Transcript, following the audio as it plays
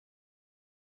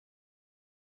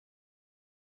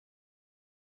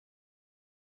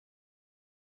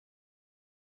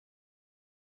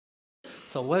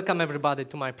So welcome everybody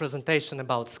to my presentation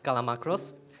about Scala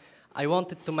macros. I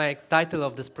wanted to make the title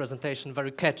of this presentation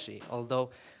very catchy,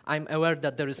 although I'm aware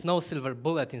that there is no silver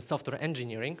bullet in software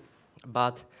engineering,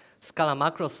 but Scala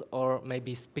macros, or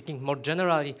maybe speaking more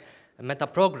generally,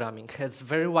 metaprogramming has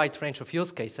very wide range of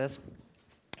use cases.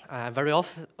 Very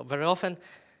often,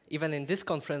 even in this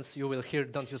conference, you will hear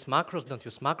don't use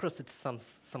macros, it's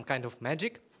some kind of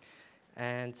magic.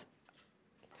 And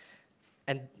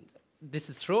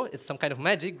this is true, it's some kind of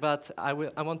magic, but I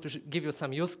want to give you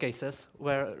some use cases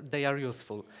where they are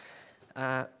useful.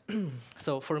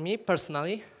 So for me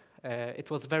personally, it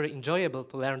was very enjoyable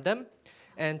to learn them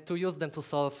and to use them to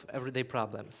solve everyday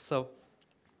problems. So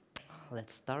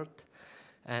let's start.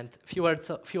 And few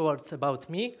words about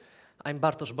me. I'm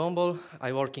Bartosz Bąbol.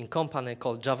 I work in a company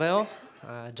called Javeo.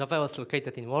 Javeo is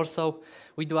located in Warsaw.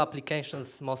 We do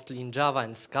applications mostly in Java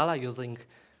and Scala using,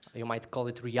 you might call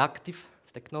it, reactive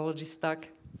technology stack.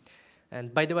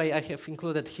 And by the way, I have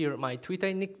included here my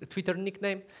Twitter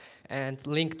nickname and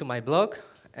link to my blog.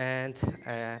 And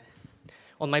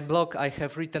on my blog, I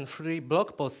have written 3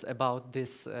 blog posts about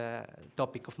this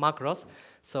topic of macros.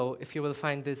 So if you will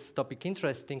find this topic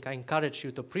interesting, I encourage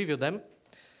you to preview them.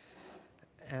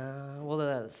 What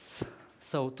else?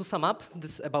 So to sum up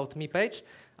this About Me page,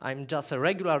 I'm just a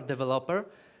regular developer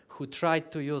who tried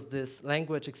to use this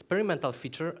language experimental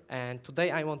feature, and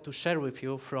today I want to share with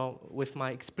you with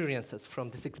my experiences from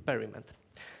this experiment.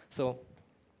 So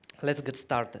let's get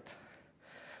started.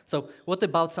 So what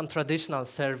about some traditional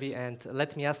survey, and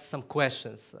let me ask some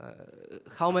questions.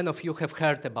 How many of you have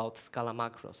heard about Scala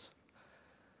macros?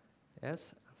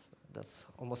 Yes, that's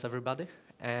almost everybody.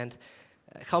 And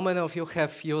how many of you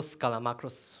have used Scala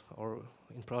macros or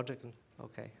in project?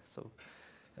 Okay, so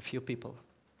a few people.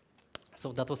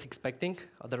 So that was expecting,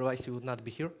 otherwise you would not be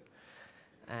here.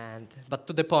 But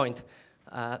to the point,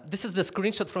 this is the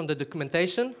screenshot from the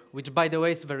documentation, which by the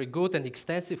way is very good and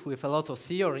extensive with a lot of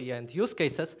theory and use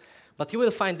cases, but you will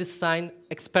find this sign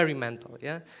experimental,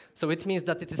 yeah? So it means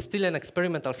that it is still an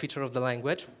experimental feature of the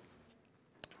language,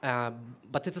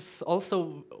 but it is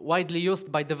also widely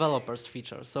used by developers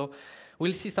feature. So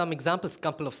we'll see some examples, a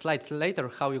couple of slides later,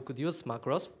 how you could use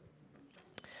macros.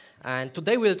 And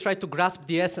today we'll try to grasp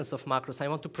the essence of macros. I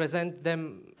want to present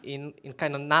them in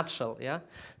kind of nutshell, yeah?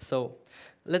 So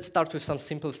let's start with some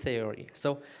simple theory.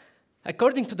 So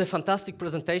according to the fantastic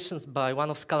presentations by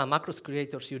one of Scala macros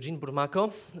creators, Eugene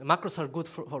Burmako, macros are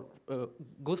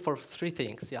good for 3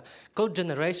 things, yeah? Code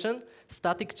generation,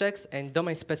 static checks, and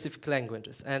domain-specific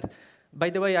languages. And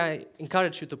by the way, I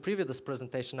encourage you to preview this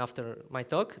presentation after my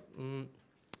talk.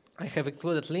 I have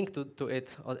included a link to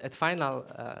it at final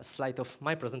slide of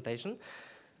my presentation.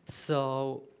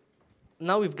 So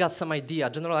now we've got some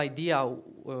idea, general idea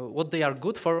what they are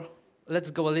good for. Let's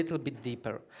go a little bit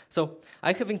deeper. So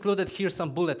I have included here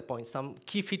some bullet points, some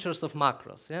key features of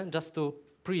macros, yeah, just to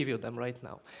preview them right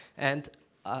now. And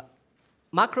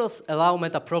macros allow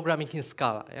metaprogramming in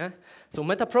Scala. Yeah? So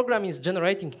metaprogramming is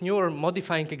generating new or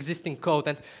modifying existing code.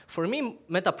 And for me,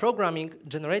 metaprogramming,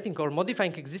 generating or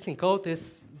modifying existing code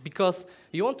is because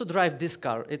you want to drive this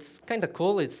car. It's kind of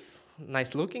cool, it's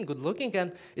nice looking, good looking,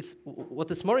 and it's what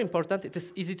is more important, it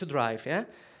is easy to drive. Yeah?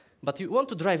 But you want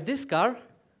to drive this car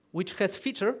which has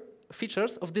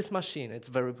features of this machine. It's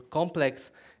very complex,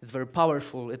 it's very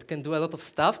powerful, it can do a lot of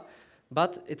stuff,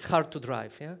 but it's hard to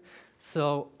drive. Yeah?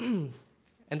 So,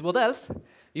 and what else?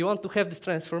 You want to have this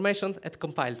transformation at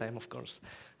compile time, of course.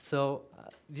 So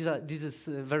this is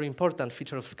a very important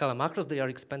feature of Scala macros. They are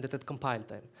expanded at compile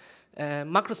time.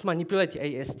 Macros manipulate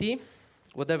AST,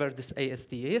 whatever this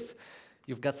AST is.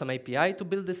 You've got some API to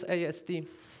build this AST,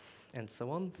 and so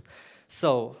on.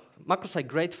 So macros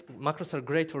are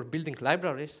great for building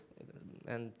libraries,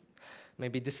 and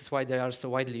maybe this is why they are so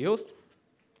widely used.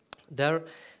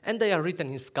 And they are written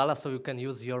in Scala, so you can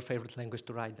use your favorite language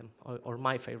to write them, or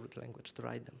my favorite language to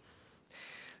write them.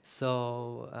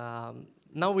 So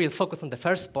now we'll focus on the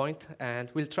first point,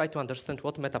 and we'll try to understand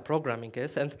what metaprogramming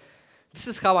is. And this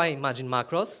is how I imagine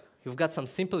macros. You've got some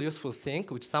simple, useful thing,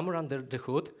 which somewhere under the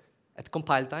hood, at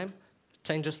compile time,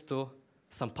 changes to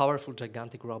some powerful,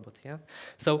 gigantic robot. Yeah.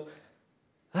 So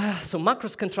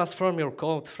macros can transform your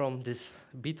code from this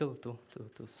beetle to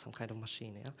some kind of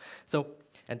machine. Yeah. So,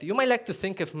 and you might like to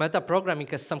think of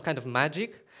metaprogramming as some kind of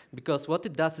magic, because what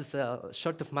it does is a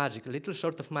little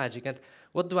short of magic. And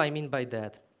what do I mean by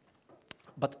that?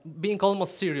 But being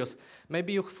almost serious,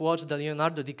 maybe you've watched the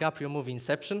Leonardo DiCaprio movie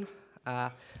Inception.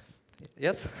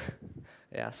 Yes?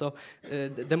 Yeah, so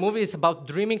the movie is about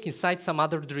dreaming inside some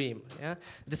other dream. Yeah,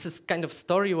 this is kind of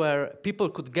story where people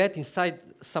could get inside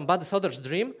somebody else's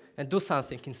dream and do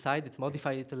something inside it,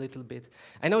 modify it a little bit.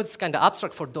 I know it's kind of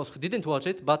abstract for those who didn't watch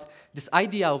it, but this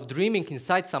idea of dreaming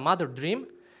inside some other dream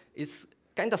is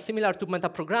kind of similar to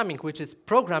metaprogramming, which is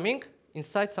programming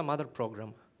inside some other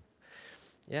program.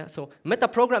 Yeah, so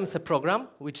metaprogram is a program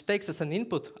which takes as an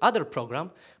input other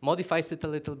program, modifies it a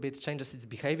little bit, changes its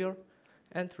behavior,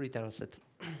 and returns it.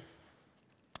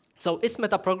 So is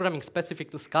metaprogramming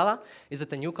specific to Scala? Is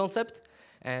it a new concept?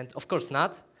 And of course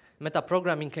not.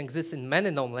 Metaprogramming exists in many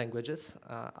known languages.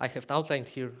 I have outlined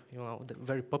here, the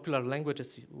very popular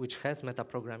languages which has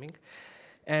metaprogramming.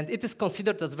 And it is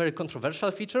considered as a very controversial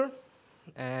feature.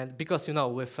 And because,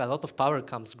 with a lot of power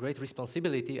comes great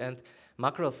responsibility, and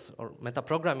macros or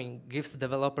metaprogramming gives the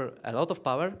developer a lot of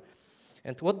power.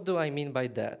 And what do I mean by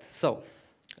that? So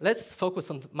let's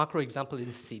focus on macro example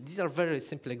in C. These are very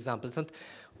simple examples. And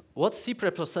what C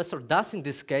preprocessor does in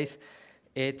this case,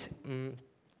 it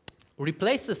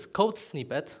replaces code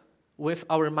snippet with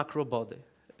our macro body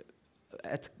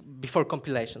before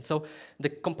compilation. So the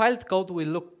compiled code will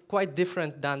look quite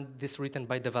different than this written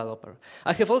by developer.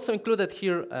 I have also included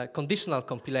here conditional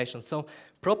compilation. So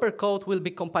proper code will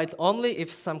be compiled only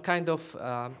if some kind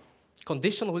of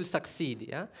condition will succeed.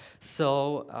 Yeah?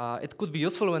 So it could be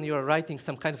useful when you are writing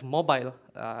some kind of mobile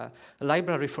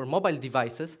library for mobile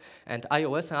devices, and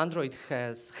iOS and Android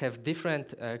have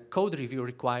different code review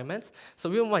requirements.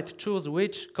 So you might choose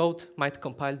which code might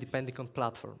compile depending on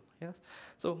platform. Yeah?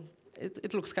 So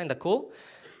it looks kind of cool.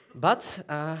 But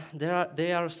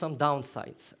there are some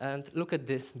downsides. And look at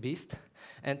this beast.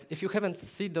 And if you haven't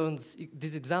seen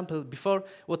this example before,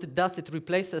 what it does, it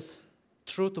replaces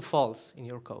true to false in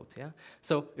your code. Yeah?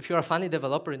 So if you're a funny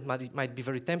developer, it might be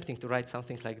very tempting to write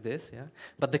something like this. Yeah?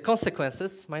 But the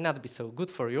consequences might not be so good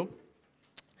for you.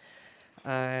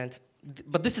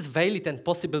 But this is valid and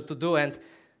possible to do. And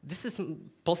this is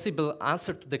possible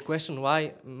answer to the question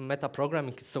why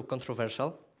metaprogramming is so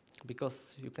controversial,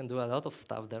 because you can do a lot of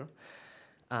stuff there.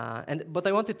 But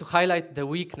I wanted to highlight the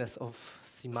weakness of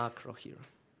C macro here.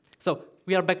 So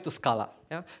we are back to Scala.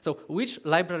 Yeah? So which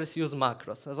libraries use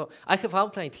macros? So I have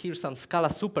outlined here some Scala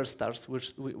superstars,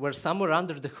 where somewhere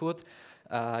under the hood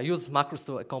use macros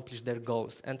to accomplish their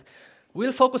goals. And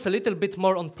we'll focus a little bit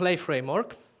more on Play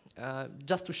framework,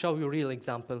 just to show you a real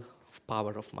example of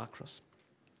power of macros.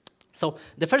 So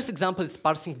the first example is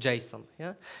parsing JSON.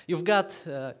 Yeah? You've got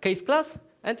case class,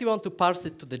 and you want to parse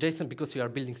it to the JSON because you are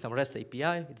building some REST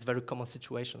API. It's a very common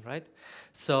situation, right?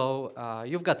 So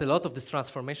you've got a lot of these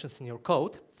transformations in your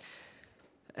code.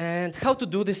 And how to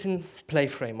do this in Play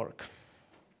framework.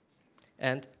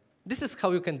 And this is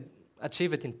how you can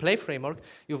achieve it in Play framework.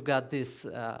 You've got this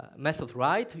method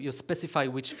write. You specify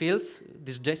which fields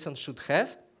this JSON should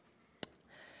have.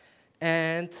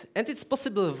 And it's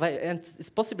possible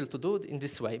to do it in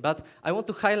this way. But I want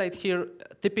to highlight here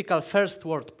a typical first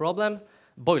word problem,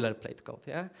 boilerplate code.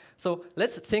 Yeah? So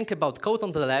let's think about code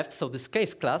on the left, so this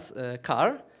case class,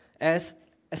 car, as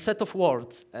a set of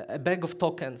words, a bag of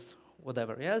tokens,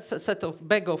 whatever. Yeah?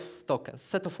 Bag of tokens,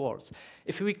 set of words.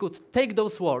 If we could take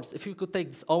those words, if we could take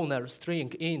this owner,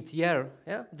 string, int, year,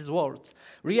 yeah? These words,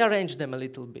 rearrange them a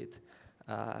little bit,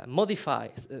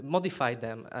 modify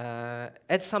them,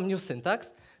 add some new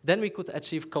syntax, then we could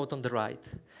achieve code on the right.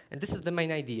 And this is the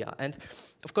main idea. And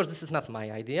of course, this is not my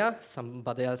idea.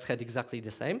 Somebody else had exactly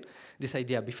this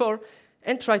idea before,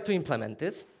 and tried to implement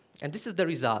this. And this is the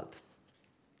result.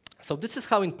 So this is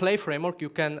how in Play framework you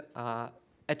can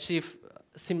achieve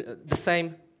the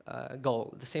same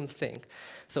goal, the same thing.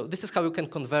 So this is how you can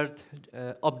convert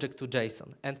object to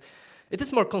JSON. And it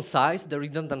is more concise. The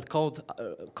redundant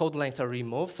code lines are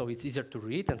removed, so it's easier to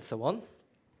read and so on.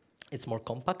 It's more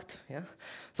compact. Yeah?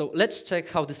 So let's check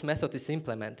how this method is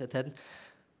implemented. And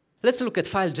let's look at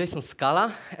file JSON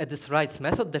Scala at this writes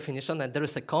method definition, and there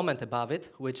is a comment above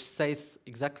it which says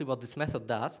exactly what this method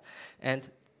does. And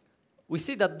we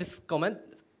see that this comment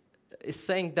is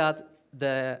saying that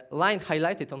the line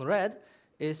highlighted on red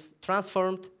is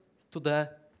transformed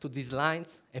to these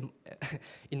lines,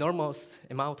 enormous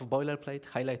amount of boilerplate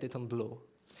highlighted on blue,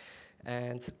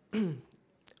 and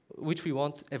which we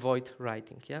want to avoid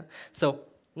writing. Yeah? So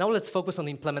now let's focus on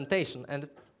implementation. And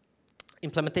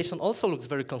implementation also looks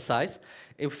very concise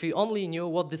if we only knew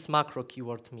what this macro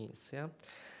keyword means. Yeah?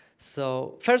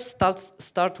 So first,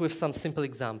 start with some simple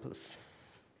examples.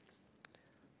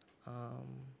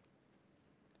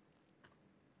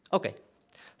 OK.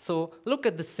 So look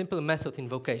at this simple method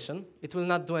invocation. It will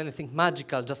not do anything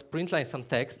magical, just print line some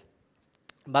text.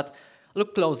 But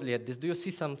look closely at this. Do you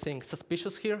see something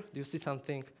suspicious here? Do you see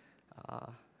something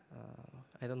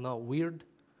I don't know, weird?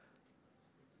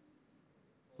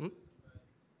 Hmm?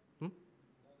 Hmm?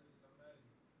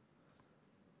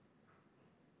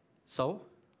 So?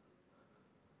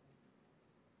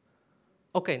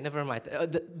 Okay, never mind.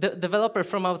 The developer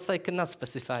from outside cannot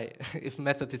specify if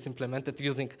method is implemented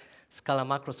using Scala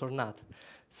macros or not.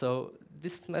 So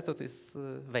this method is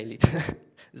valid.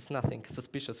 There's nothing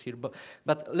suspicious here.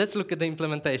 But let's look at the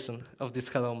implementation of this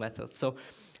hello method. So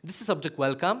this is object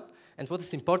welcome. And what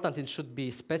is important, it should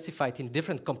be specified in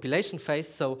different compilation phase,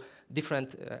 so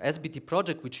different SBT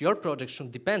project, which your project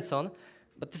should depend on.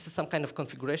 But this is some kind of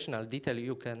configurational detail.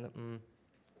 You can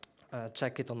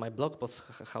check it on my blog post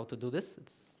how to do this.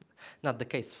 It's not the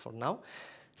case for now.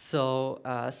 So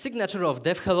signature of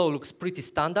dev hello looks pretty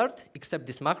standard, except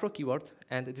this macro keyword.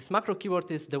 And this macro keyword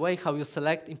is the way how you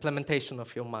select implementation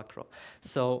of your macro.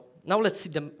 So now let's see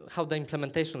how the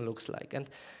implementation looks like. And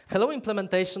hello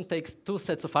implementation takes two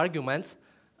sets of arguments.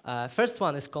 First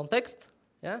one is context.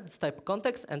 Yeah, it's type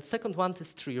context. And second one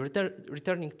is tree.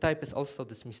 Returning type is also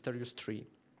this mysterious tree.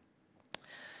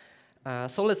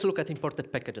 So let's look at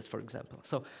imported packages, for example.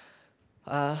 So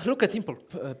look at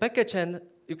import package, and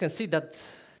you can see that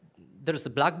there's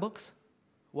a black box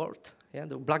word, yeah,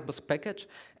 the black box package.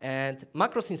 And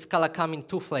macros in Scala come in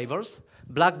two flavors,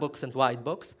 black box and white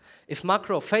box. If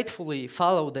macro faithfully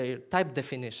follow their type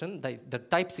definition, their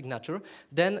type signature,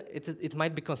 then it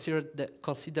might be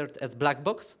considered as black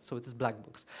box, so it is black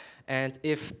box. And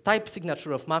if type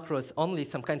signature of macro is only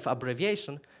some kind of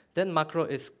abbreviation, then macro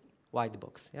is white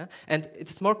box, yeah? And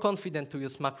it's more confident to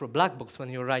use macro black box when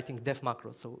you're writing dev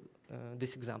macro, so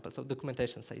this example, so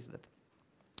documentation says that.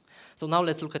 So now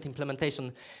let's look at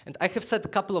implementation. And I have said a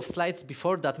couple of slides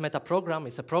before that metaprogram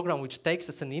is a program which takes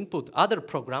as an input other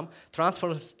program,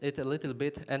 transforms it a little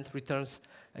bit, and returns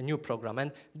a new program.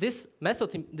 And this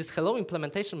method, this hello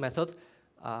implementation method,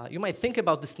 you might think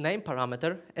about this name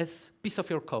parameter as piece of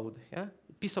your code, yeah?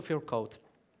 Piece of your code.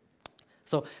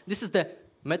 So this is the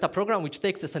metaprogram which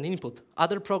takes as an input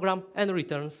other program and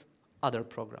returns other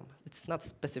program. It's not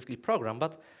specifically program,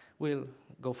 but we'll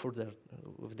go further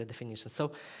with the definition.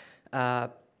 So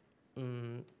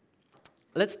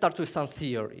let's start with some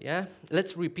theory. Yeah?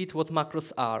 Let's repeat what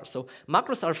macros are. So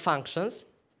macros are functions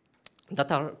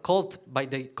that are called by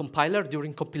the compiler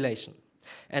during compilation.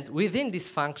 And within these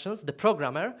functions, the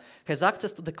programmer has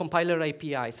access to the compiler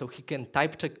API, so he can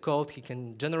type check code, he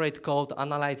can generate code,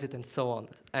 analyze it, and so on.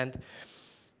 And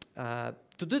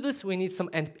to do this, we need some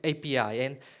API.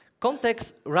 And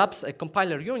context wraps a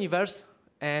compiler universe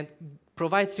and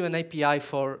provides you an API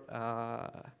for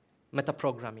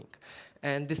metaprogramming.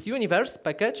 And this universe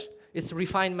package is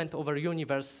refinement over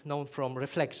universe known from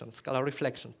reflection, Scala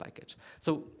reflection package.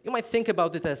 So you might think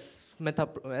about it as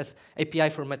API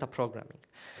for metaprogramming.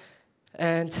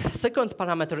 And second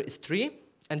parameter is tree.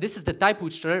 And this is the type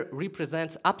which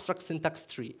represents abstract syntax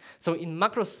tree. So in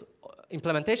macros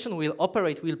implementation, we'll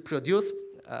produce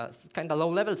kind of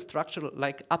low-level structure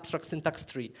like abstract syntax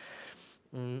tree.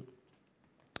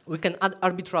 We can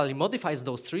arbitrarily modify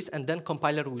those trees, and then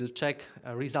compiler will check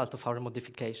a result of our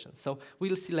modification. So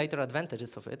we'll see later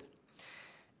advantages of it.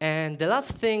 And the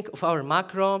last thing of our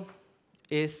macro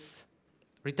is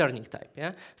returning type.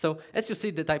 Yeah. So as you see,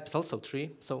 the type is also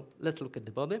tree. So let's look at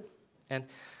the body. And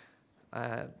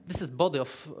this is body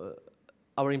of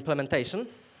our implementation.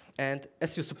 And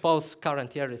as you suppose,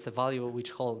 current year is a value which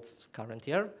holds current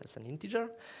year as an integer.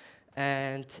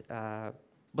 And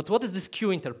but what is this Q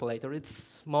interpolator?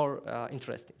 It's more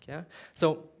interesting. Yeah.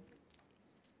 So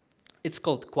it's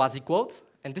called quasi-quotes.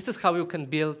 And this is how you can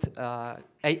build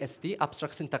AST,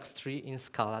 abstract syntax tree, in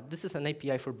Scala. This is an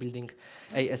API for building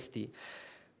AST.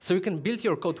 So you can build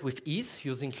your code with ease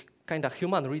using kind of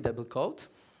human-readable code,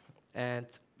 and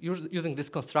using this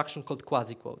construction called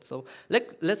quasi-quote. So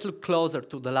let's look closer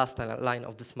to the last line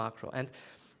of this macro. And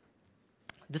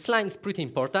this line is pretty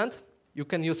important. You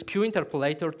can use Q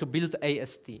interpolator to build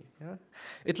AST. Yeah?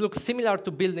 It looks similar to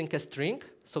building a string.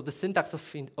 So the syntax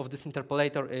of this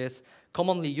interpolator is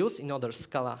commonly used in other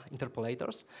Scala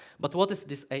interpolators. But what is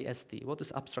this AST? What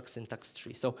is abstract syntax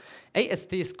tree? So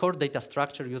AST is core data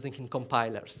structure using in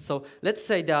compilers. So let's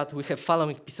say that we have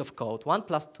following piece of code, 1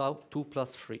 plus 2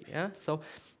 plus 3. Yeah? So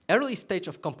early stage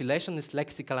of compilation is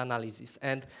lexical analysis.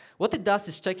 And what it does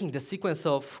is checking the sequence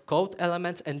of code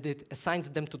elements, and it assigns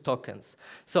them to tokens.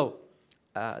 So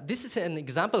this is an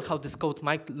example how this code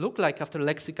might look like after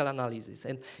lexical analysis.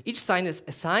 And each sign is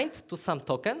assigned to some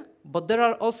token, but there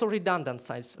are also redundant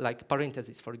signs, like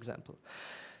parentheses, for example.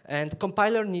 And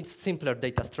compiler needs simpler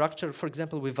data structure, for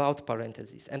example, without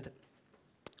parentheses. And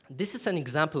this is an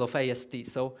example of AST.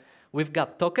 So we've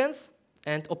got tokens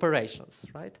and operations,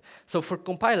 right? So for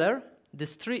compiler,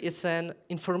 this tree is an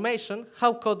information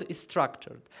how code is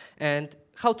structured and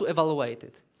how to evaluate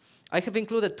it. I have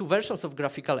included 2 versions of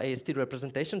graphical AST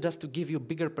representation just to give you a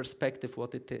bigger perspective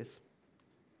what it is.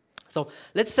 So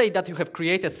let's say that you have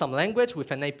created some language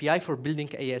with an API for building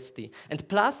AST, and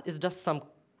plus is just some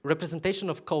representation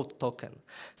of code token.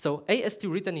 So AST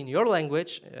written in your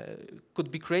language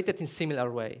could be created in similar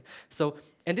way. So,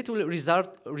 and it will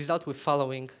result with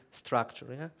following structure.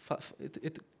 Yeah?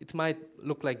 It might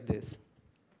look like this.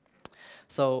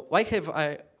 So why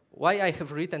I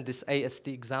have written this AST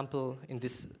example in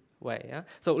this way? Yeah?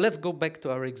 So let's go back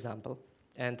to our example.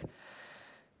 And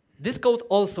this code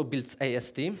also builds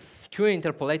AST. QA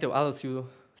interpolator allows you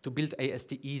to build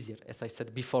AST easier, as I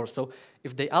said before. So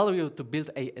if they allow you to build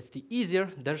AST easier,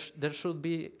 there should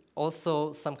be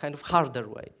also some kind of harder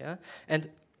way. Yeah? And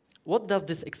what does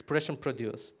this expression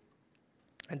produce?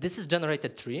 And this is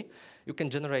generated tree. You can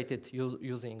generate it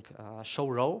using show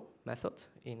row method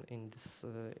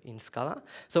in Scala.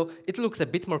 So it looks a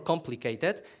bit more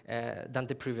complicated than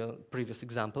the previous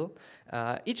example.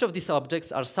 Each of these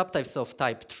objects are subtypes of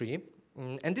type tree.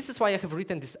 And this is why I have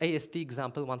written this AST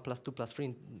example 1 + 2 +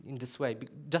 3 in this way,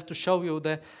 just to show you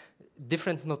the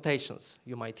different notations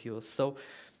you might use. So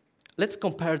let's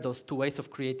compare those 2 ways of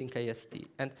creating AST.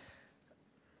 And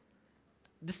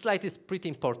this slide is pretty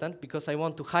important because I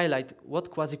want to highlight what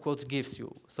quasi-quotes gives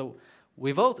you. So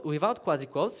without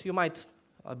quasi-quotes, you might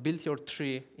build your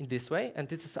tree in this way, and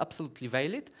this is absolutely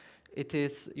valid. It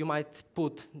is, you might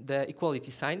put the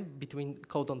equality sign between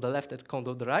code on the left and code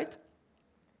on the right.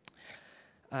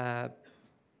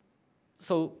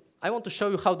 So I want to show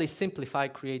you how they simplify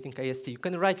creating AST. You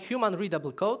can write human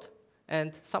readable code,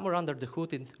 and somewhere under the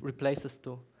hood it replaces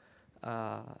to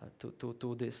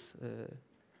this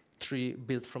tree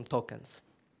built from tokens.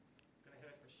 Can I have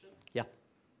a question? Yeah.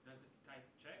 Does it type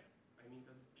check? I mean,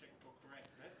 does it check for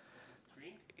correctness of the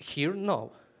string? Here, no.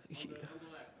 On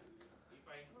the left. If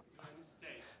I do a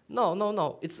mistake.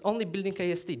 No. It's only building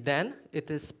AST. Then it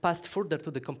is passed further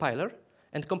to the compiler,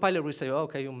 and compiler will say, oh,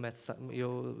 okay,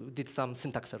 you did some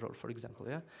syntax error, for example.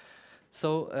 Yeah.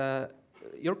 So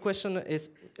your question is,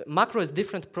 macro is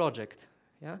different project.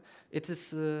 Yeah, it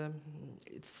is.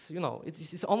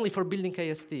 It's only for building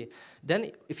AST.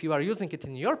 Then, if you are using it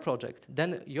in your project,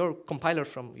 then your compiler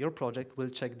from your project will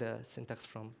check the syntax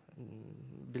from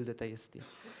builded AST.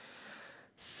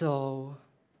 So,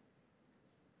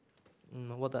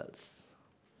 what else?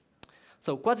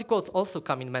 So, quasi-quotes also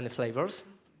come in many flavors.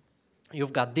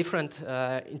 You've got different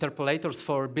interpolators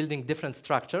for building different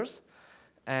structures,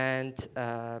 and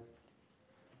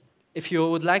if you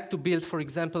would like to build, for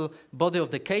example, body of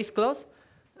the case clause,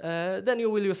 then you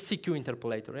will use CQ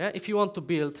interpolator. Yeah? If you want to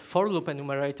build for loop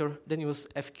enumerator, then use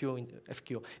FQ.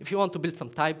 If you want to build some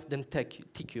type, then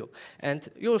TQ. And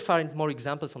you will find more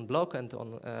examples on blog and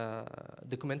on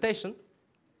documentation.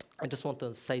 I just want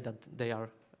to say that they are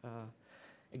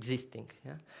existing.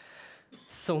 Yeah?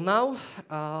 So now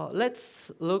let's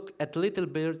look at a little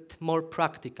bit more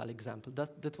practical example.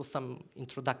 That was some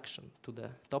introduction to the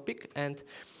topic. And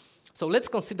so let's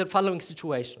consider following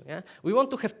situation. Yeah? We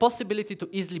want to have possibility to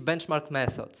easily benchmark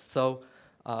methods. So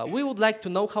we would like to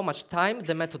know how much time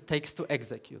the method takes to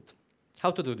execute.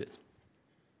 How to do this?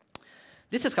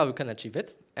 This is how you can achieve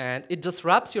it. And it just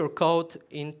wraps your code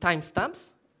in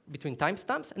timestamps, between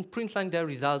timestamps, and printline the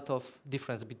result of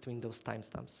difference between those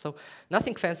timestamps. So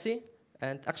nothing fancy,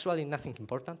 and actually nothing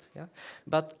important. Yeah?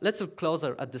 But let's look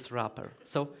closer at this wrapper.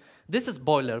 So this is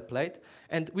boilerplate,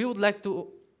 and we would like to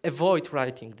avoid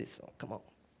writing this. Oh, come on.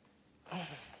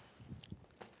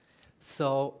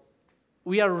 So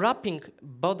we are wrapping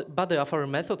body of our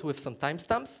method with some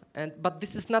timestamps, but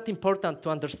this is not important to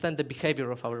understand the behavior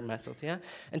of our method. Yeah?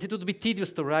 And it would be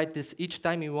tedious to write this each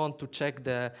time you want to check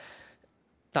the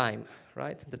time,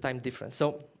 right? The time difference.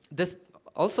 So this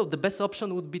also the best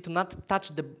option would be to not touch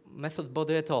the method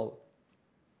body at all.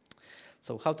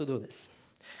 So how to do this?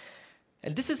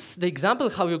 And this is the example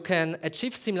how you can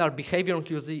achieve similar behavior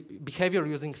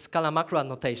using Scala macro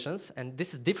annotations. And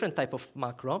this is different type of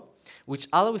macro, which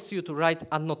allows you to write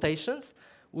annotations,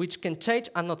 which can change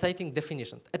annotating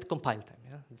definition at compile time.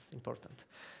 Yeah, it's important.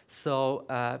 So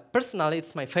personally,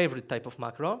 it's my favorite type of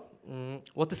macro.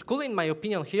 What is cool in my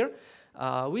opinion here,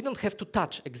 we don't have to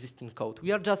touch existing code.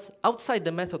 We are just outside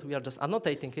the method, we are just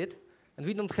annotating it, and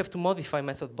we don't have to modify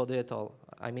method body at all.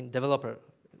 I mean, developer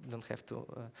don't have to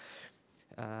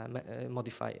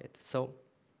modify it. So,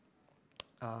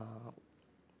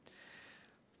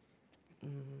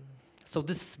 so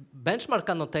this benchmark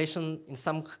annotation in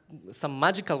some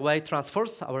magical way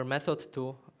transforms our method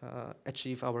to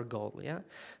achieve our goal. Yeah.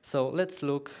 So let's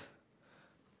look.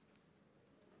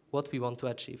 what we want to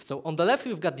achieve. So on the left,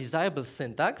 we've got desirable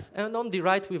syntax, and on the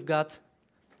right, we've got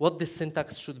what this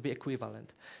syntax should be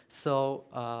equivalent.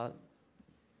 So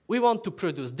we want to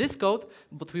produce this code,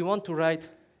 but we want to write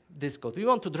this code. We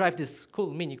want to drive this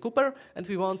cool Mini Cooper, and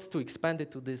we want to expand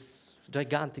it to this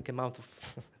gigantic amount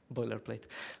of boilerplate.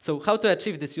 So how to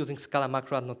achieve this using Scala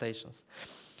macro annotations?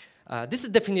 This is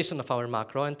definition of our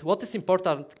macro, and what is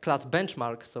important class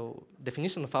benchmark, so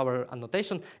definition of our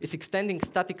annotation, is extending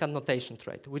static annotation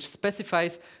trait, which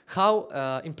specifies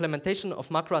how implementation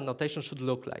of macro annotation should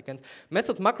look like. And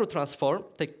method macro transform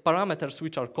take parameters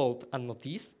which are called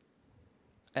annotees,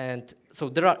 and so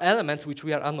there are elements which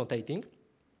we are annotating,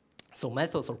 so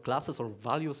methods or classes or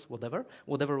values,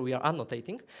 whatever we are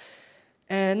annotating.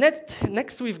 And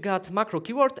next we've got macro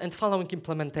keyword and following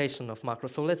implementation of macro.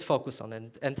 So let's focus on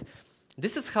it. And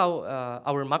this is how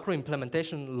our macro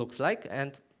implementation looks like.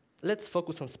 And let's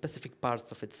focus on specific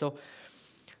parts of it. So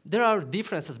there are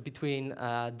differences between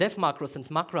def macros and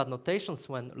macro annotations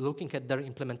when looking at their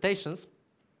implementations.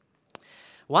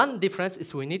 One difference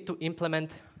is we need to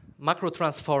implement macro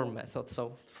transform method,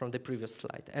 so from the previous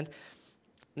slide. And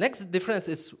next difference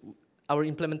is our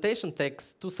implementation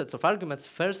takes two sets of arguments.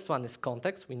 First one is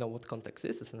context. We know what context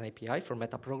is. It's an API for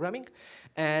metaprogramming.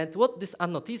 And what these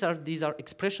annotees are, these are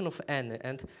expression of n.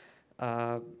 And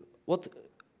how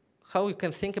you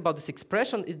can think about this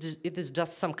expression, it is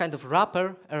just some kind of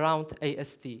wrapper around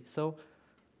AST. So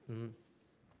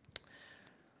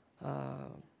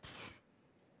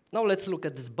now let's look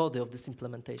at this body of this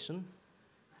implementation.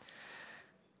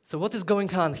 So what is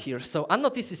going on here? So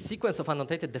annotees is sequence of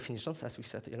annotated definitions, as we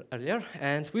said earlier,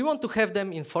 and we want to have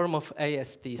them in form of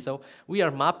AST. So we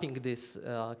are mapping this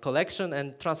collection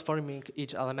and transforming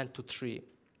each element to tree.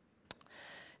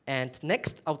 And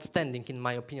next outstanding, in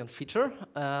my opinion, feature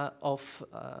of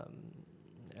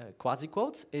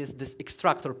quasi-quotes is this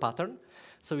extractor pattern.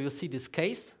 So you see this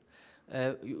case.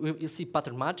 You see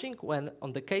pattern matching when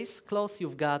on the case clause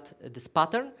you've got this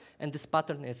pattern, and this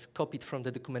pattern is copied from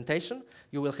the documentation.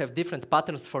 You will have different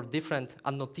patterns for different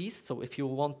annotees. So if you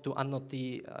want to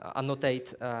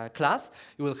annotate class,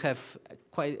 you will have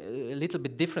quite a little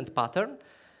bit different pattern.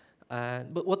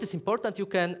 But what is important, you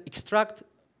can extract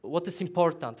what is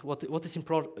important,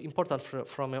 important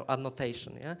from your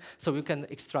annotation. Yeah? So you can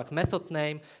extract method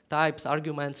name, types,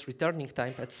 arguments, returning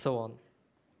type, and so on.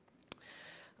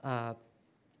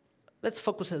 Let's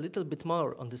focus a little bit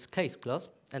more on this case clause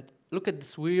and look at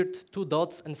this weird 2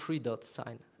 dots and 3 dots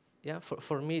sign. Yeah,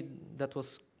 for me that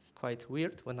was quite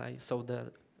weird when I saw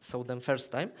them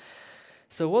first time.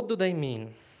 So what do they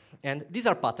mean? And these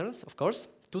are patterns, of course.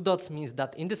 2 dots means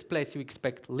that in this place you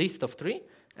expect list of 3,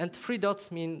 and 3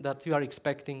 dots mean that you are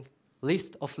expecting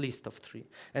list of 3.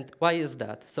 And why is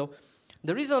that? So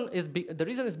the reason is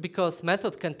because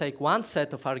method can take one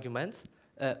set of arguments,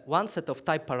 one set of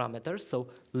type parameters, so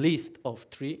list of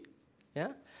 3, yeah,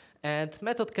 and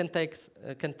method can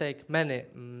take many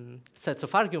sets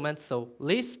of arguments, so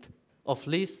list of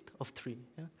 3,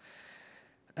 yeah?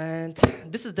 And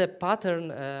this is the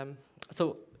pattern.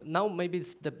 So now maybe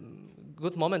it's the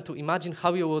good moment to imagine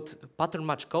how you would pattern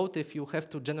match code if you have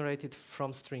to generate it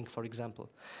from string, for example.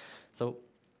 So,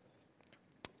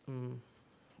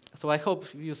 so I hope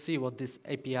you see what this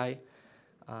API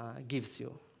gives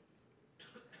you.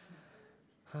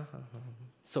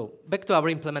 So back to our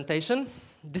implementation.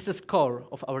 This is core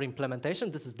of our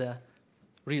implementation. This is the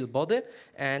real body,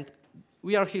 and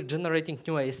we are here generating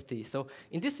new AST. So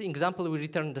in this example, we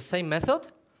return the same method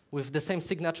with the same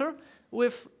signature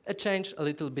with a change a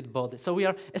little bit body. So we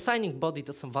are assigning body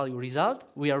to some value result.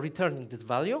 We are returning this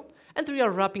value, and we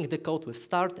are wrapping the code with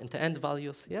start and end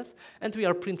values, yes, and we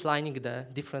are print lining the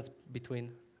difference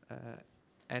between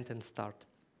end and start.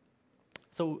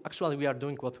 So actually, we are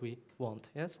doing what we want,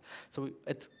 yes? So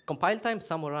at compile time,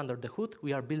 somewhere under the hood,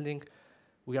 we are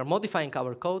modifying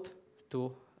our code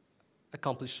to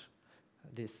accomplish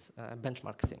this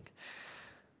benchmark thing.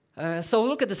 So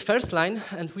look at this first line,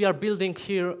 and we are building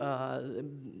here a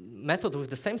method with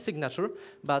the same signature,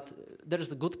 but there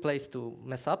is a good place to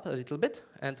mess up a little bit,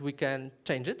 and we can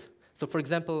change it. So for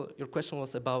example, your question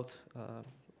was about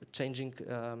changing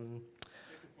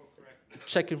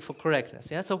checking for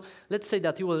correctness. Yeah? So let's say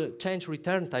that you will change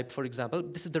return type, for example.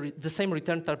 This is the same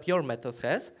return type your method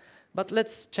has, but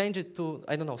let's change it to,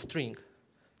 I don't know, string.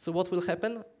 So what will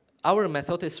happen? Our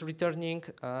method is returning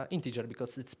integer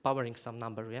because it's powering some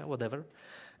number, yeah, whatever.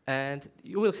 And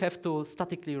you will have to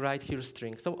statically write here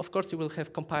string. So of course you will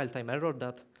have compile time error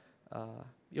that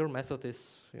your method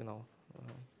is, you know,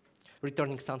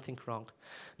 returning something wrong.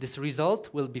 This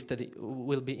result will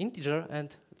be integer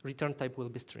and return type will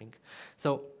be string.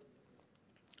 So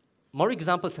more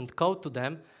examples and code to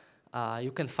them.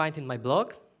 you can find in my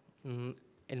blog, in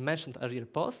mentioned earlier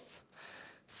posts.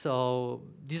 So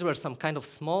these were some kind of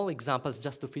small examples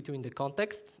just to fit you in the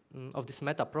context of this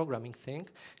metaprogramming thing.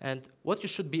 And what you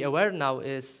should be aware now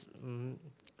is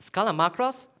Scala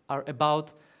macros are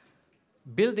about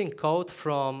building code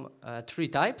from 3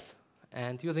 types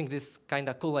and using this kind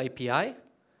of cool API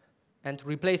and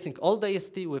replacing old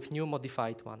AST with new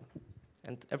modified one.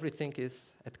 And everything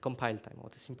is at compile time,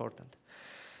 what is important.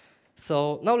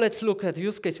 So now let's look at the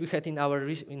use case we had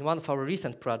in one of our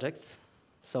recent projects.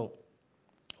 So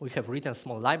we have written a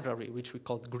small library, which we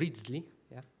called Grizzly,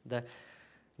 yeah? The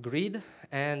grid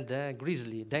and the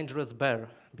grizzly, dangerous bear,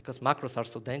 because macros are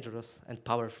so dangerous and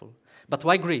powerful. But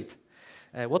why grid?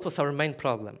 What was our main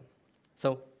problem?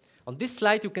 So on this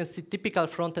slide, you can see typical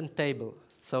front-end table.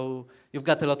 So you've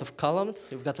got a lot of columns,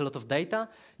 you've got a lot of data.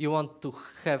 You want to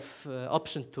have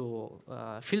option to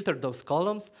filter those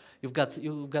columns. You've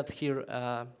got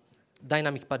here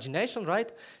dynamic pagination,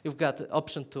 right? You've got the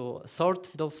option to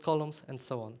sort those columns and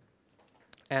so on.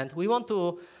 And we want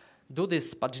to do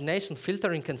this pagination,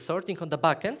 filtering, and sorting on the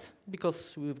backend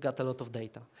because we've got a lot of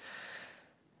data.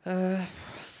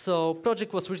 So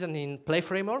project was written in Play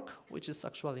framework, which is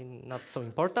actually not so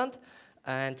important,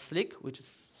 and Slick, which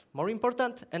is more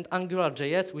important, and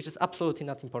AngularJS, which is absolutely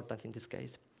not important in this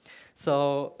case.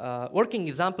 So working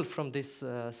example from this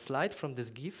slide, from this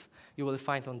GIF, you will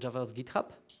find on Java's GitHub.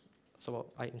 So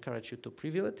I encourage you to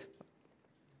preview it.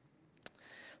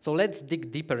 So let's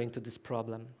dig deeper into this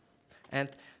problem. And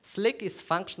Slick is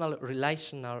functional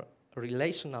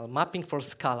relational mapping for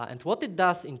Scala. And what it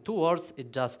does in 2 words,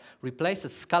 it just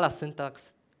replaces Scala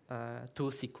syntax to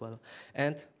SQL.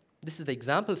 And this is the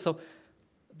example. So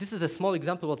this is a small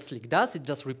example what Slick does. It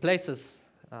just replaces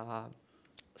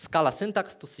Scala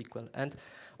syntax to SQL. And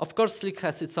of course, Slick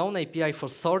has its own API for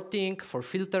sorting, for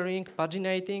filtering,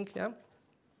 paginating. Yeah?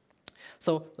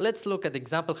 So let's look at the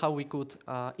example how we could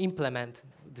implement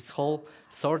this whole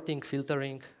sorting,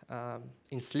 filtering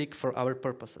in Slick for our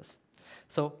purposes.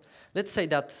 So let's say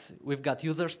that we've got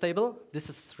users table. This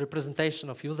is representation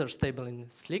of users table in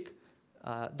Slick.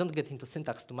 Don't get into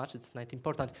syntax too much, it's not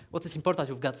important. What is important,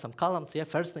 you've got some columns, yeah,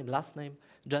 first name, last name,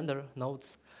 gender,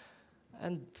 nodes.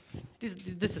 And this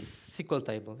is SQL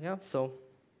table, yeah? So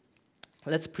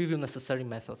let's preview necessary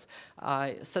methods.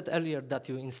 I said earlier that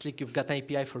in Slick you've got an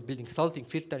API for building sorting,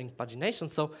 filtering, pagination.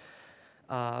 So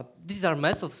these are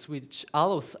methods which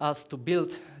allows us to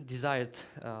build desired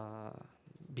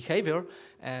behavior.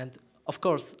 And of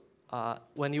course,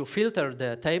 when you filter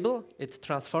the table, it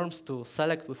transforms to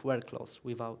select with where clause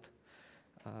without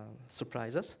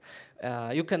surprises.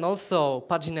 You can also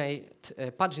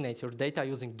paginate your data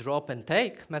using drop and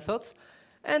take methods.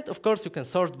 And of course, you can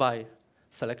sort by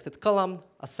selected column,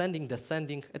 ascending,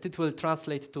 descending, and it will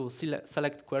translate to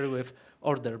select query with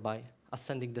order by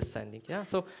ascending, descending. Yeah?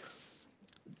 So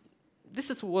this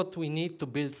is what we need to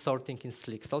build sorting in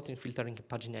Slick, sorting, filtering, and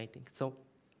paginating. So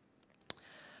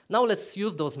now let's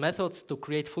use those methods to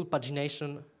create full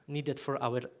pagination needed for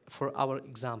our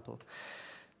example.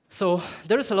 So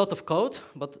there is a lot of code,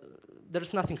 but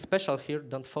there's nothing special here.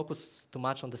 Don't focus too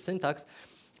much on the syntax.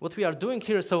 What we are doing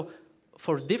here, so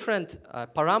for different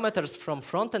parameters from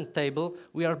front-end table,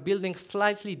 we are building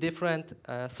slightly different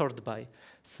sort by.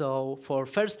 So for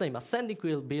first name ascending,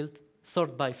 we'll build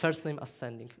sort by first name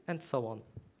ascending, and so on.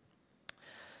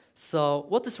 So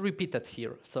what is repeated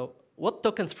here? So what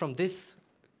tokens from this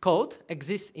code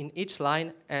exist in each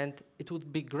line, and it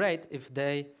would be great if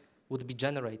they would be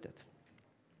generated.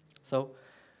 So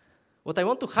what I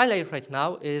want to highlight right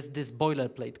now is this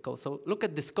boilerplate code. So look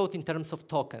at this code in terms of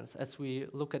tokens as we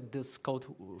look at this code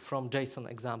from JSON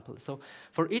example. So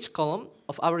for each column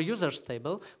of our users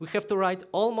table, we have to write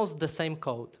almost the same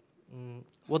code.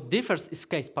 What differs is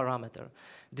case parameter.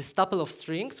 This tuple of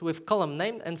strings with column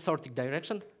name and sorting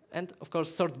direction, and of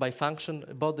course sort by function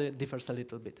body differs a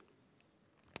little bit.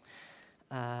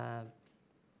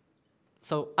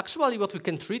 So actually what we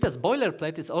can treat as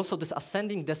boilerplate is also this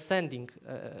ascending, descending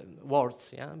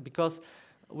words, yeah? Because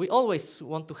we always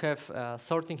want to have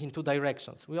sorting in 2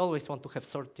 directions. We always want to have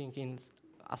sorting in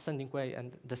ascending way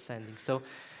and descending. So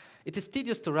it is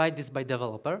tedious to write this by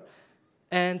developer.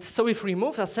 And so if we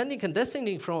remove ascending and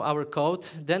descending from our code,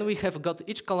 then we have got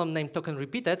each column name token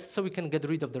repeated, so we can get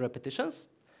rid of the repetitions.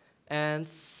 And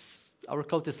our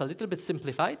code is a little bit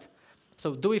simplified.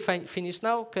 So do we finish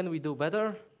now? Can we do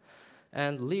better?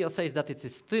 And Leo says that it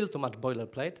is still too much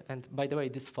boilerplate. And by the way,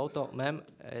 this photo meme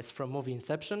is from movie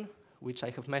Inception, which I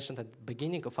have mentioned at the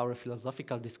beginning of our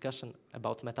philosophical discussion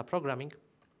about metaprogramming.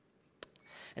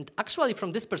 And actually,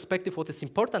 from this perspective, what is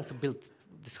important to build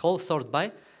this whole sort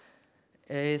by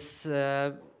is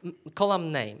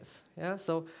column names. Yeah?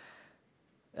 So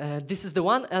this is the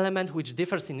one element which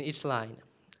differs in each line.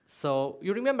 So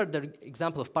you remember the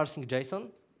example of parsing JSON,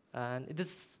 and it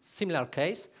is a similar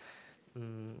case.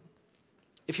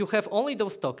 If you have only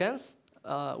those tokens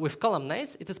with column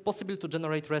names, it is possible to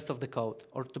generate rest of the code,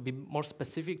 or to be more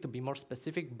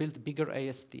specific, build bigger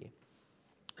AST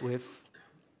with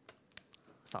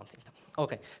something.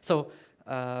 Okay, so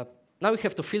now we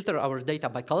have to filter our data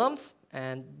by columns,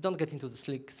 and don't get into the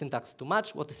slick syntax too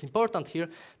much. What is important here,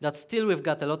 that still we've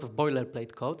got a lot of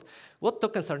boilerplate code. What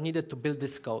tokens are needed to build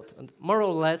this code? And more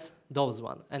or less, those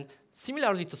one. And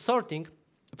similarly to sorting,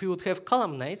 if we would have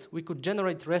column names, we could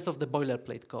generate the rest of the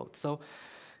boilerplate code. So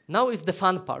now is the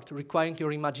fun part, requiring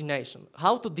your imagination.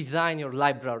 How to design your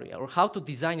library, or how to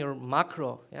design your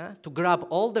macro, yeah, to grab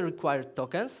all the required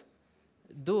tokens,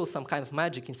 do some kind of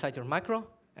magic inside your macro,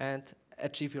 and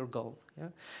achieve your goal. Yeah?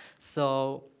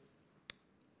 So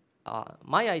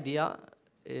my idea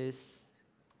is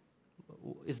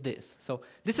this. So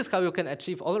this is how you can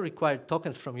achieve all required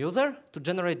tokens from user to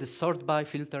generate the sort by,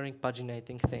 filtering,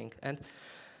 paginating thing. And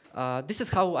this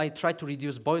is how I try to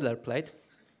reduce boilerplate.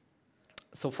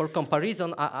 So for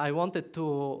comparison, I wanted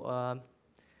to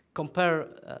compare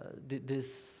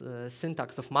this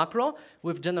syntax of macro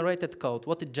with generated code,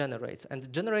 what it generates.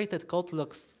 And generated code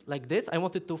looks like this. I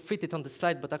wanted to fit it on the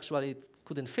slide, but actually it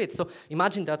couldn't fit. So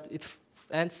imagine that it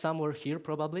ends somewhere here,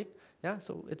 probably. Yeah,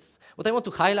 so it's what I want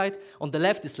to highlight. On the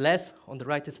left is less, on the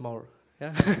right is more.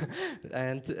 Yeah?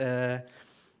 And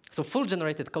so full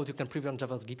generated code you can preview on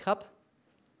Java's GitHub.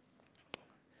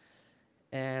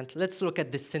 And let's look at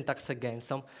this syntax again.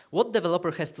 So what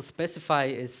developer has to specify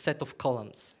is set of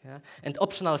columns, yeah? And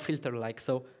optional filter like.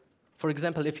 So for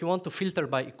example, if you want to filter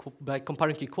by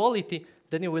comparing equality,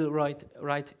 then you will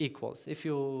write equals. If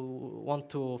you want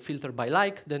to filter by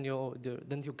like, then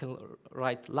you can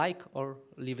write like or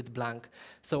leave it blank.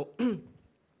 So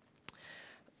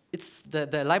it's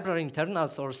the library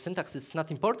internals or syntax is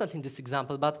not important in this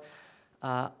example, but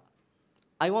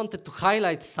I wanted to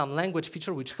highlight some language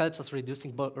feature which helps us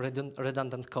reducing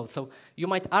redundant code. So you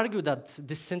might argue that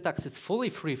this syntax is fully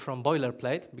free from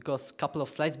boilerplate, because a couple of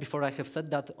slides before I have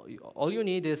said that all you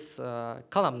need is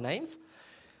column names.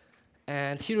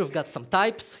 And here you've got some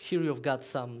types, here you've got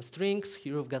some strings,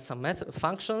 here you've got some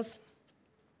functions.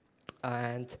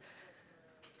 And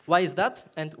why is that?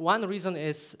 And one reason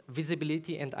is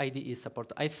visibility and IDE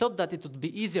support. I thought that it would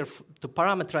be easier to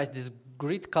parameterize this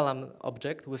grid column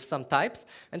object with some types,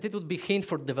 and it would be hint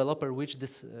for developer which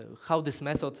this, how this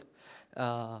method,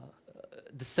 the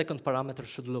second parameter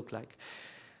should look like.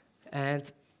 And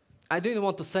I didn't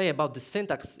want to say about the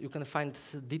syntax. You can find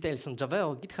details on Java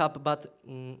or GitHub, but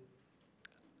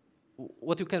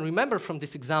what you can remember from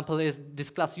this example is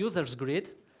this class users grid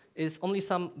is only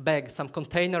some bag, some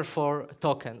container for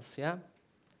tokens, yeah?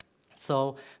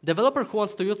 So developer who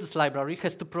wants to use this library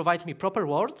has to provide me proper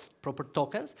words, proper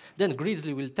tokens, then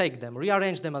Grizzly will take them,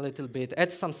 rearrange them a little bit,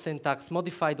 add some syntax,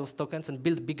 modify those tokens, and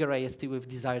build bigger AST with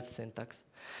desired syntax.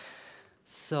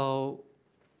 So,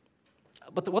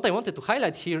 but what I wanted to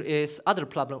highlight here is other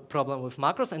problem with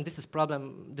macros, and this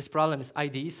problem is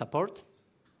IDE support.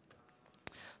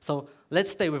 So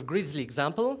let's stay with Grizzly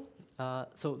example.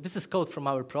 So this is code from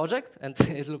our project, and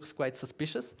it looks quite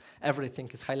suspicious. Everything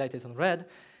is highlighted in red,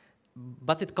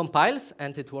 but it compiles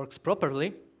and it works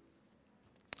properly.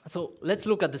 So let's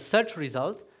look at the search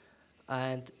result,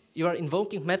 and you are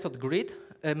invoking method grid,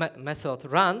 method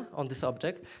run on this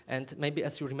object, and maybe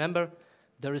as you remember,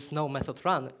 there is no method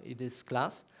run in this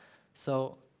class,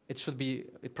 so it should be,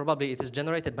 probably it is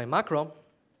generated by macro,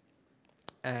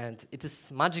 and it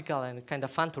is magical and kind of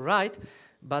fun to write,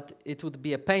 but it would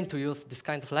be a pain to use this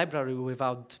kind of library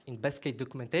without, in best case,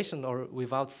 documentation or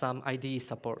without some IDE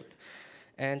support.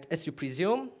 And as you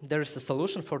presume, there is a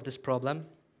solution for this problem.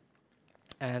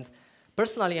 And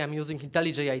personally, I'm using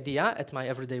IntelliJ IDEA at my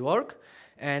everyday work.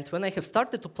 And when I have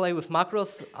started to play with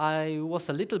macros, I was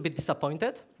a little bit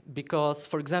disappointed because,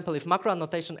 for example, if macro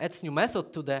annotation adds new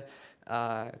method to the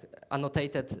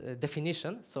annotated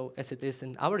definition, so as it is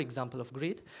in our example of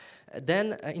grid,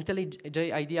 then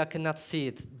IntelliJ IDEA cannot see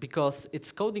it because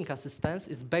its coding assistance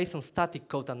is based on static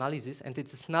code analysis and it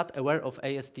is not aware of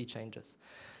AST changes.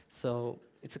 So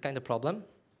it's a kind of problem.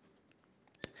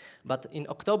 But in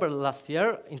October last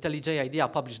year, IntelliJ IDEA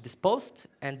published this post,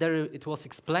 and there it was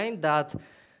explained that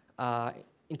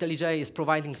IntelliJ is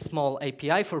providing small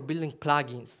API for building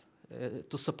plugins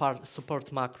to support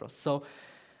macros. So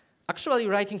actually,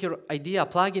 writing your IDEA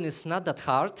plugin is not that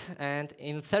hard, and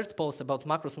in third post about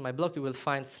macros on my blog, you will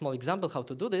find a small example how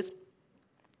to do this.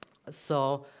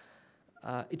 So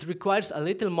it requires a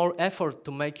little more effort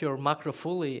to make your macro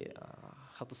fully,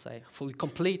 fully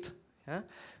complete. Yeah?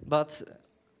 But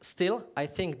still, I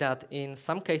think that in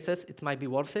some cases it might be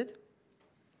worth it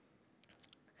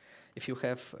if you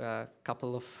have a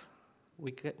couple of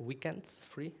weekends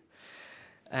free.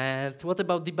 And what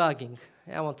about debugging?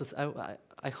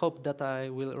 I hope that I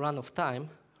will run out of time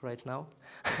right now.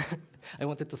 I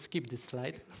wanted to skip this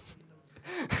slide.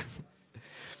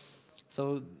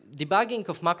 So debugging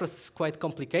of macros is quite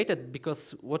complicated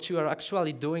because what you are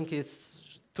actually doing is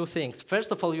two things.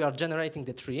 First of all, you are generating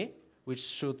the tree, which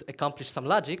should accomplish some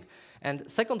logic. And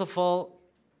second of all,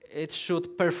 it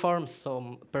should perform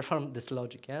this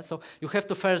logic. Yeah? So you have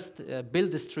to first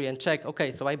build this tree and check,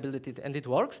 okay, so I built it and it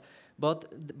works.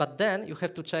 But then you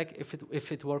have to check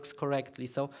if it works correctly.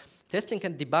 So testing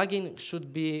and debugging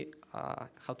should be,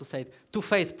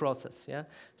 two-phase process. Yeah?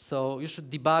 So you should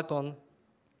debug on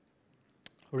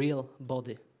real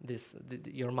body,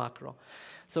 your macro.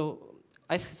 So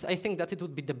I think that it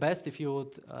would be the best if you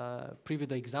would preview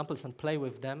the examples and play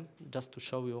with them just to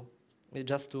show you,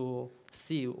 just to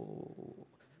see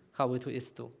how it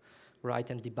is to write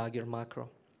and debug your macro.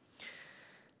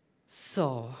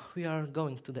 So we are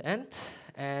going to the end,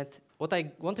 and what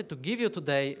I wanted to give you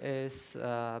today is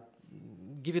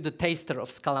give you the taster of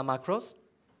Scala macros.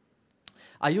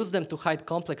 I use them to hide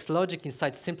complex logic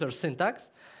inside simpler syntax.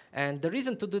 And the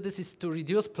reason to do this is to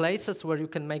reduce places where you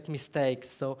can make mistakes.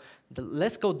 So the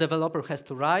less code developer has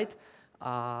to write,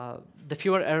 the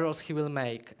fewer errors he will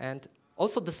make. And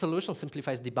also the solution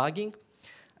simplifies debugging.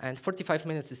 And 45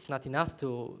 minutes is not enough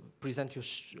to present you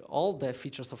all the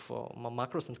features of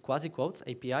macros and quasi-quotes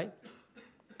API.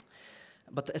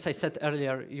 But as I said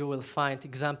earlier, you will find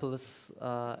examples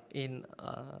in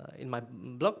my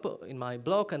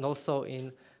blog and also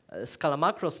in Scala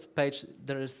macros page.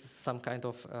 There is some kind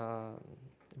of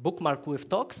bookmark with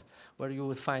talks where you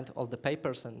will find all the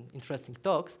papers and interesting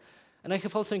talks. And I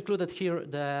have also included here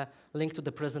the link to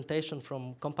the presentation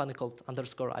from a company called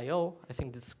 _IO. I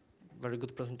think this is a very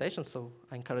good presentation, so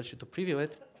I encourage you to preview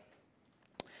it.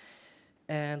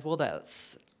 And what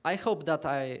else? I hope that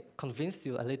I convinced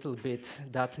you a little bit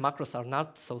that macros are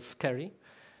not so scary,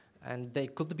 and they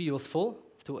could be useful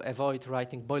to avoid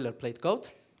writing boilerplate code.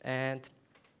 And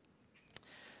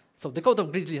so the code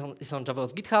of Grizzly is on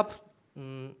Java's GitHub.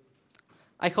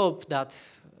 I hope that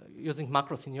using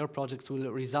macros in your projects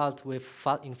will result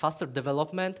in faster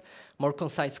development, more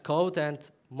concise code, and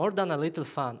more than a little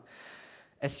fun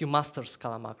as you master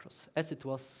Scala macros, as it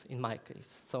was in my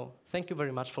case. So thank you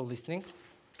very much for listening.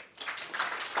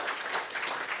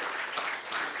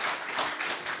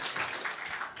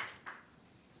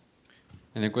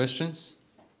 Any questions?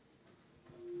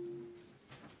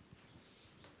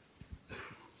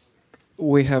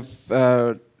 We are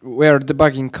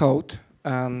debugging code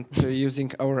and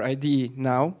using our IDE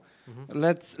now.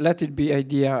 Mm-hmm. Let it be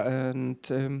idea.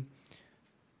 And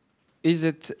is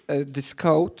it this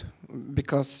code,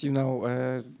 because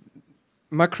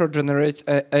macro generates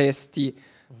AST,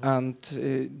 mm-hmm.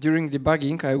 and during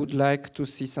debugging I would like to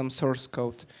see some source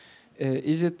code.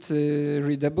 Is it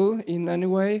readable in any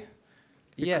way?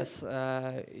 Yes,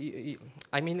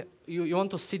 I mean, you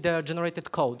want to see the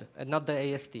generated code and not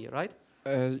the AST, right?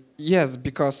 Yes,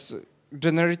 because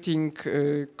generating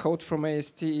code from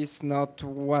AST is not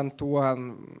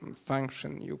one-to-one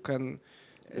function. You can...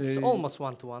 It's almost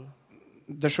one-to-one.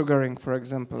 The sugaring, for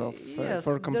example, of yes,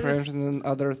 for comprehension and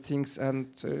other things, and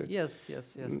yes.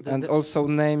 And also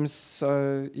names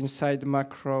inside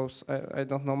macros. I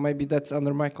don't know. Maybe that's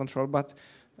under my control, but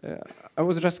I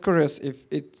was just curious if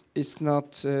it is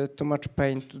not too much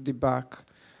pain to debug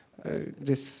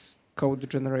this code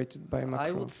generated by macro.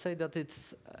 I would say that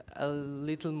it's a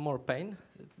little more pain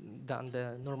than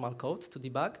the normal code to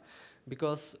debug,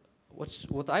 because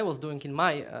what I was doing in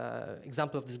my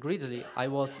example of this Grizzly, I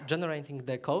was generating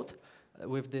the code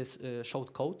with this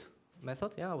showed code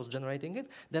method. Yeah, I was generating it.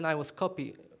 Then I was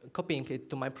copying it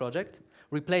to my project,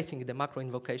 replacing the macro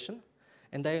invocation,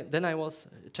 and then I was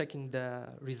checking the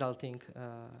resulting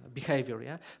behavior.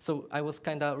 Yeah, so I was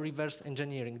kind of reverse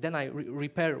engineering. Then I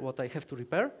repair what I have to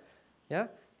repair. Yeah,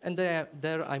 and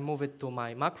there I move it to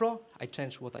my macro. I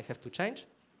change what I have to change.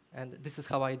 And this is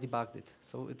how I debugged it.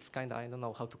 So it's kind of, I don't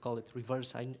know how to call it,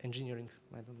 reverse engineering,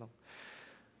 I don't know.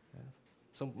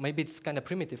 So maybe it's kind of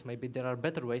primitive, maybe there are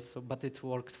better ways, but it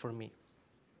worked for me.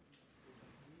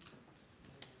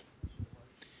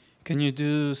 Can you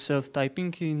do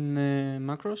self-typing in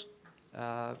macros?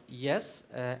 Yes,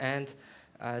 and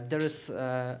there is,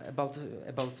 about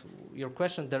your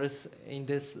question, there is in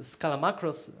this Scala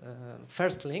macros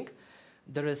first link,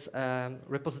 there is a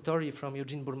repository from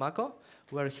Eugene Burmako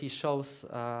where he shows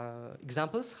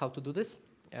examples how to do this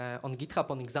on GitHub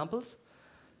on examples.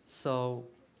 So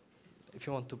if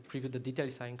you want to preview the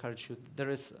details, I encourage you. There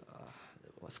is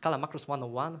Scala Macros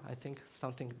 101, I think,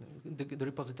 something, the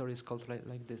repository is called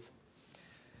like this.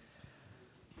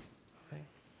 Okay.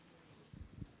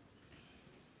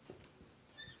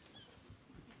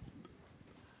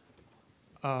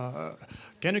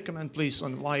 Can you comment, please,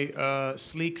 on why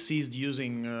Sleek ceased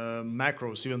using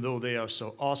macros, even though they are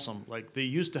so awesome? Like, they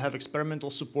used to have experimental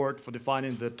support for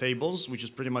defining the tables, which is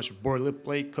pretty much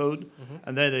boilerplate code,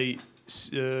 and then they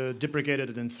deprecated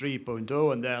it in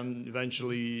 3.0, and then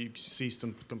eventually ceased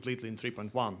them completely in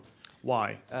 3.1.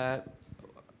 Why?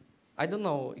 I don't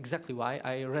know exactly why.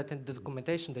 I read in the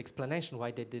documentation the explanation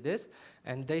why they did this,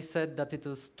 and they said that it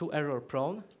was too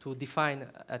error-prone to define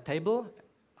a table.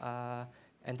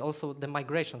 And also the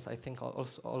migrations, I think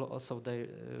also there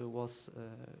was,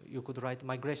 you could write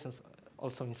migrations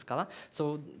also in Scala.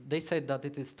 So they said that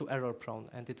it is too error prone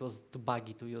and it was too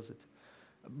buggy to use it.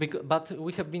 But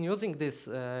we have been using this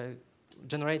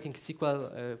generating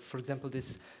SQL, for example,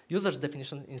 this user's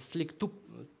definition in Sleek 2,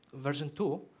 version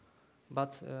 2,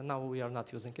 but now we are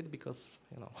not using it because,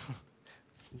 you know,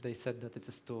 they said that it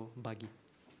is too buggy.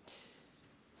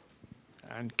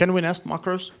 And can we nest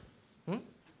macros?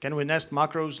 Can we nest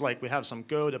macros, like we have some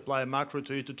code, apply a macro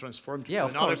to it to transform to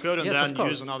another code, and then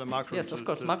use another macro? Yes, of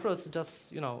course. Macro is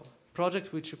just, you know,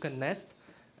 project which you can nest.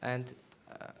 And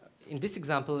in this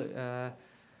example,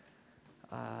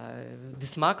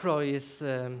 this macro is,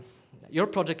 your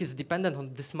project is dependent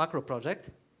on this macro project,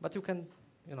 but you can,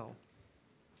 you know,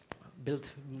 build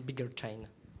bigger chain.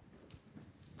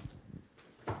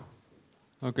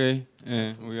 Okay,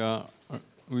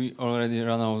 we already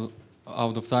ran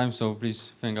out of time, so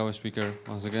please thank our speaker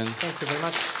once again. Thank you very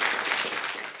much.